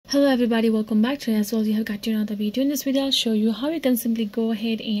Hello everybody, welcome back to as well. You have got to another video. In this video I'll show you how you can simply go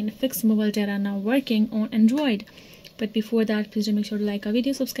ahead and fix mobile data not working on Android. But before that, please do make sure to like our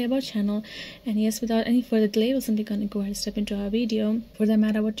video, subscribe our channel, and yes, without any further delay, we're simply gonna go ahead and step into our video. For that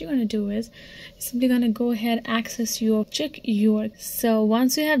matter, what you're gonna do is you're simply gonna go ahead, access your so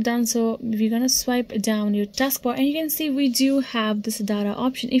once you have done so, we're gonna swipe down your taskbar and you can see we do have this data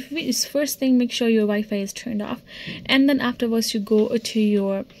option. First thing, make sure your Wi-Fi is turned off, and then afterwards you go to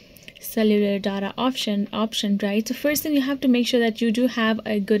your cellular data option, right? So first thing, you have to make sure that you do have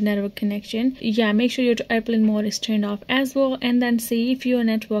a good network connection. Make sure your airplane mode is turned off as well, and then see if your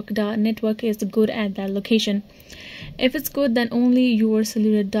network is good at that location. If it's good, then only your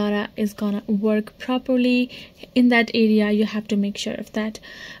cellular data is gonna work properly in that area. You have to make sure of that.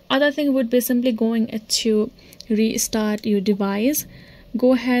 Other thing would be simply going to restart your device.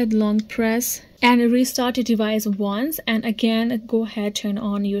 Go ahead, long press and restart your device once, and again go ahead, turn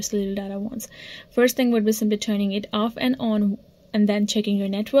on your cellular data once. First thing would be simply turning it off and on, and then checking your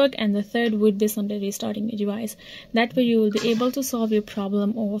network, and the third would be simply restarting your device. That way you will be able to solve your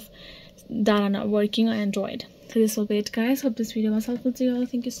problem of data not working on Android. So this will be it, guys. Hope this video was helpful to you all.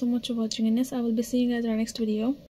 Thank you so much for watching, and yes, I will be seeing you guys in our next video.